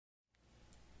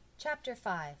Chapter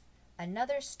 5.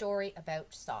 Another Story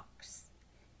About Socks.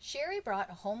 Sherry brought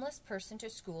a homeless person to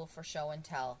school for show and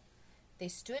tell. They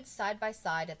stood side by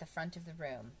side at the front of the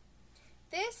room.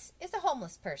 "This is a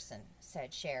homeless person,"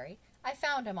 said Sherry. "I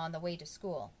found him on the way to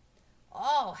school."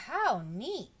 "Oh, how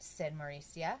neat," said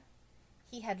Mauricia.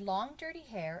 He had long dirty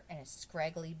hair and a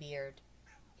scraggly beard.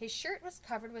 His shirt was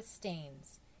covered with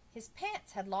stains. His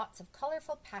pants had lots of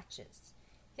colorful patches.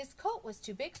 His coat was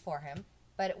too big for him,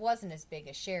 but it wasn't as big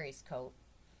as Sherry's coat.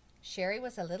 Sherry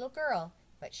was a little girl,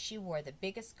 but she wore the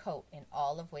biggest coat in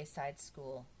all of Wayside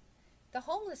School. The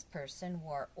homeless person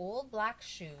wore old black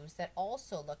shoes that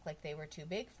also looked like they were too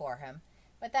big for him,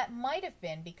 but that might have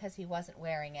been because he wasn't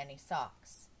wearing any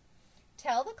socks.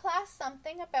 "Tell the class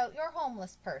something about your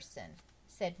homeless person,"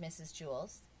 said Mrs.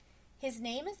 Jules. "His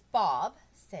name is Bob,"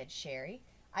 said Sherry.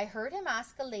 "I heard him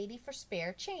ask a lady for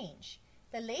spare change.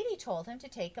 The lady told him to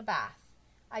take a bath.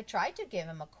 I tried to give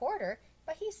him a quarter,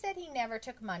 but he said he never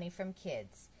took money from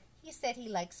kids. He said he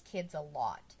likes kids a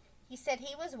lot. He said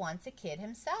he was once a kid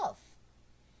himself."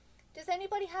 "Does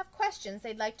anybody have questions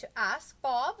they'd like to ask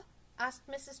Bob?" asked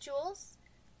Mrs. Jules.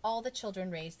 All the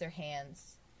children raised their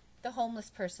hands. The homeless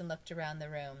person looked around the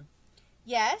room.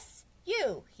 "Yes,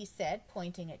 you," he said,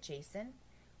 pointing at Jason.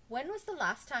 "When was the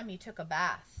last time you took a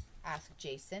bath?" asked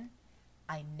Jason.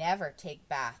 "I never take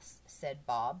baths," said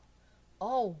Bob.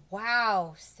 "Oh,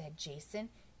 wow," said Jason.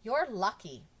 "You're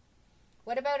lucky."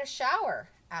 "What about a shower?"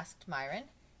 asked Myron.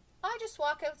 "I just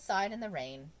walk outside in the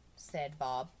rain," said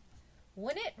Bob.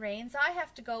 "When it rains, I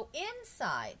have to go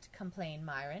inside," complained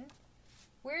Myron.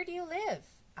 "Where do you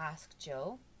live?" asked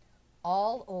Joe.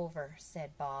 "All over,"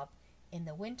 said Bob. "In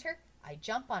the winter, I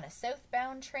jump on a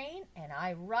southbound train and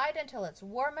I ride until it's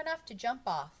warm enough to jump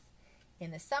off.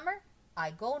 In the summer, I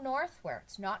go north where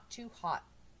it's not too hot."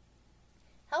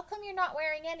 "How come you're not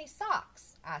wearing any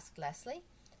socks?" asked Leslie.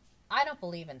 "I don't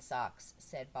believe in socks,"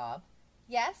 said Bob.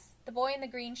 "Yes, the boy in the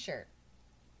green shirt."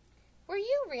 "Were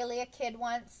you really a kid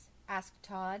once?" asked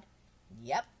Todd.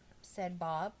 "Yep," said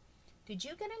Bob. "Did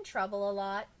you get in trouble a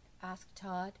lot?" asked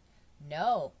Todd.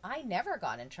 "No, I never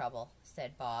got in trouble,"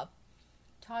 said Bob.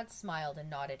 Todd smiled and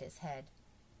nodded his head.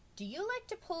 "Do you like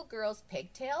to pull girls'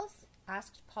 pigtails?"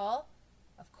 asked Paul.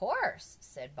 "Of course,"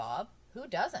 said Bob. "Who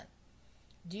doesn't?"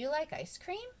 "Do you like ice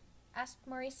cream?" asked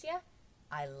Mauricia.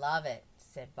 "I love it,"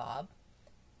 said Bob.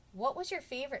 "What was your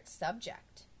favorite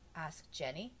subject?" asked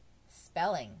Jenny.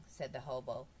 "Spelling," said the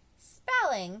hobo.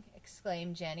 "Spelling!"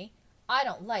 exclaimed Jenny. "I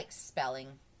don't like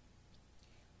spelling."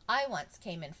 "I once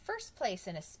came in first place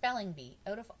in a spelling bee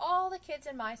out of all the kids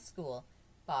in my school,"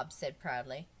 Bob said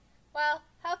proudly. "Well,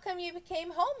 how come you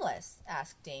became homeless?"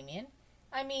 asked Damien.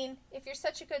 "I mean, if you're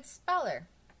such a good speller."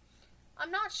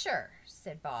 "I'm not sure,"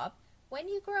 said Bob. "When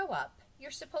you grow up,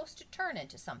 you're supposed to turn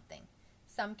into something.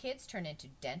 Some kids turn into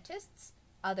dentists,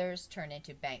 others turn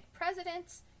into bank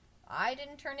presidents. I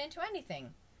didn't turn into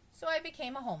anything, so I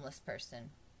became a homeless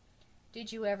person."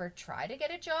 "Did you ever try to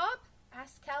get a job?"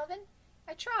 asked Calvin.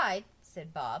 "I tried,"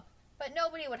 said Bob, "but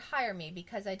nobody would hire me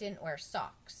because I didn't wear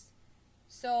socks."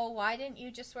 "So why didn't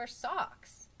you just wear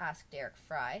socks?" asked Eric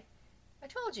Fry. "I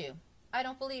told you, I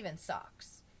don't believe in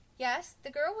socks. Yes,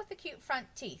 the girl with the cute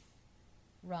front teeth."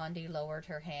 Rondi lowered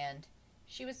her hand.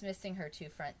 She was missing her 2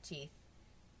 front teeth.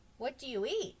 "What do you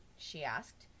eat?" she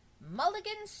asked.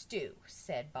 "Mulligan stew,"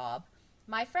 said Bob.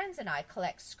 "My friends and I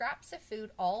collect scraps of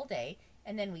food all day,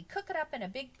 and then we cook it up in a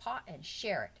big pot and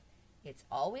share it. It's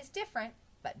always different,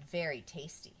 but very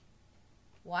tasty."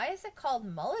 "Why is it called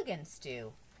Mulligan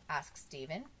stew?" asked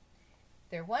Stephen.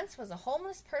 "There once was a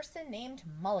homeless person named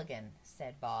Mulligan,"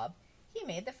 said Bob. "He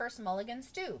made the first Mulligan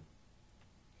stew."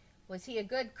 "Was he a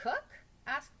good cook?"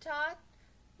 asked Todd.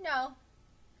 "No."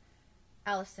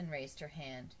 Allison raised her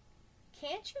hand.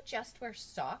 "Can't you just wear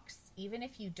socks even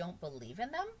if you don't believe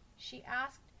in them?" she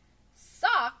asked.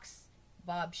 "Socks!"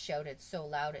 Bob shouted so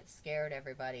loud it scared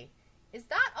everybody. "Is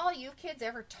that all you kids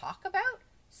ever talk about?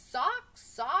 Socks,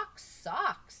 socks,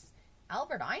 socks!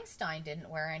 Albert Einstein didn't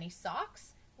wear any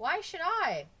socks. Why should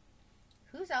I?"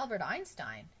 "Who's Albert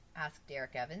Einstein?" asked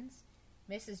Derek Evans.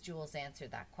 Mrs. Jules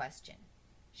answered that question.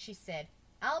 She said,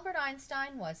 "Albert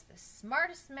Einstein was the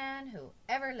smartest man who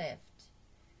ever lived."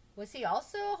 "Was he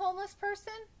also a homeless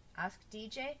person?" asked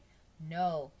DJ.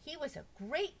 "No, he was a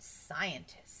great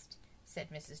scientist," said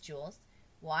Mrs. Jules.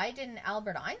 "Why didn't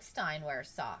Albert Einstein wear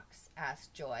socks?"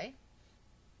 asked Joy.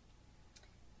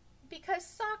 "Because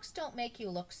socks don't make you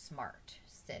look smart,"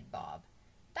 said Bob.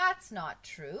 "That's not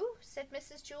true," said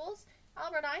Mrs. Jules.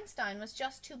 "Albert Einstein was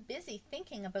just too busy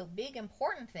thinking about big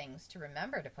important things to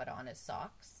remember to put on his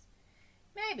socks."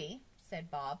 "Maybe," said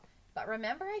Bob, "but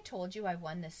remember I told you I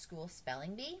won this school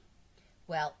spelling bee?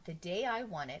 Well, the day I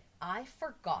won it, I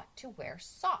forgot to wear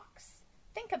socks.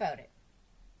 Think about it.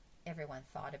 Everyone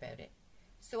thought about it.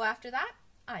 So after that,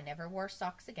 I never wore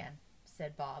socks again,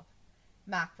 said Bob.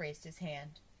 Mac raised his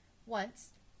hand.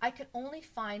 Once, I could only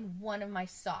find one of my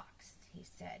socks, he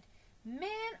said.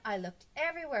 Man, I looked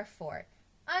everywhere for it.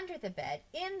 Under the bed,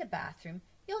 in the bathroom.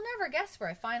 You'll never guess where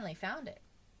I finally found it.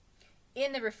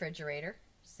 In the refrigerator,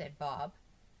 said Bob.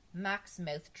 Mac's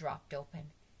mouth dropped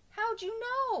open. How'd you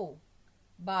know?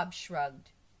 Bob shrugged.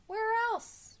 Where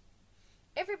else?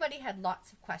 Everybody had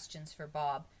lots of questions for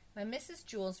Bob when Mrs.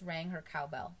 Jules rang her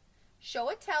cowbell. Show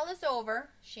and tell is over,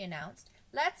 she announced.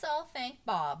 Let's all thank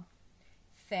Bob.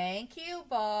 Thank you,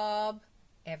 Bob,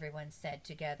 everyone said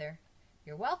together.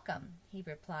 You're welcome, he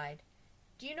replied.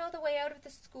 Do you know the way out of the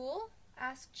school?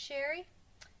 Asked Sherry.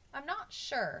 I'm not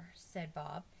sure, said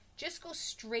Bob. Just go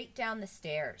straight down the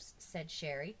stairs, said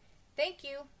Sherry. Thank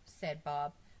you, said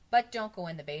Bob. But don't go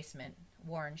in the basement,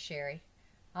 warned Sherry.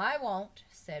 I won't,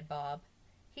 said Bob.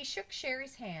 He shook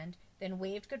Sherry's hand, then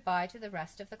waved goodbye to the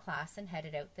rest of the class and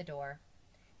headed out the door.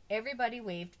 Everybody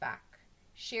waved back.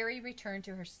 Sherry returned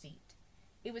to her seat.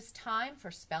 It was time for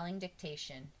spelling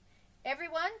dictation.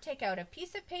 Everyone take out a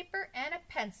piece of paper and a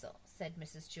pencil, said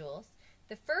Mrs. Jules.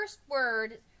 The first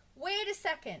word... Wait a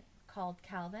second, called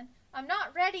Calvin. I'm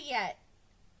not ready yet.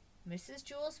 Mrs.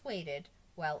 Jules waited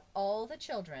while all the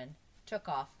children took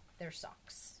off their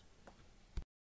socks.